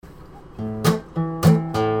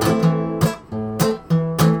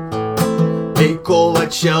Эй, Кола,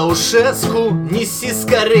 Чаушеску, неси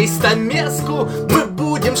скорей стамеску. Мы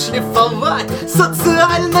будем шлифовать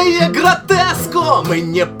социальное гротеско. Мы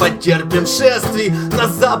не потерпим шествий, на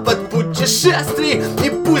запад путешествий.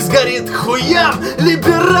 И пусть горит хуям,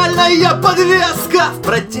 либеральная подвеска. В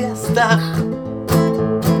протестах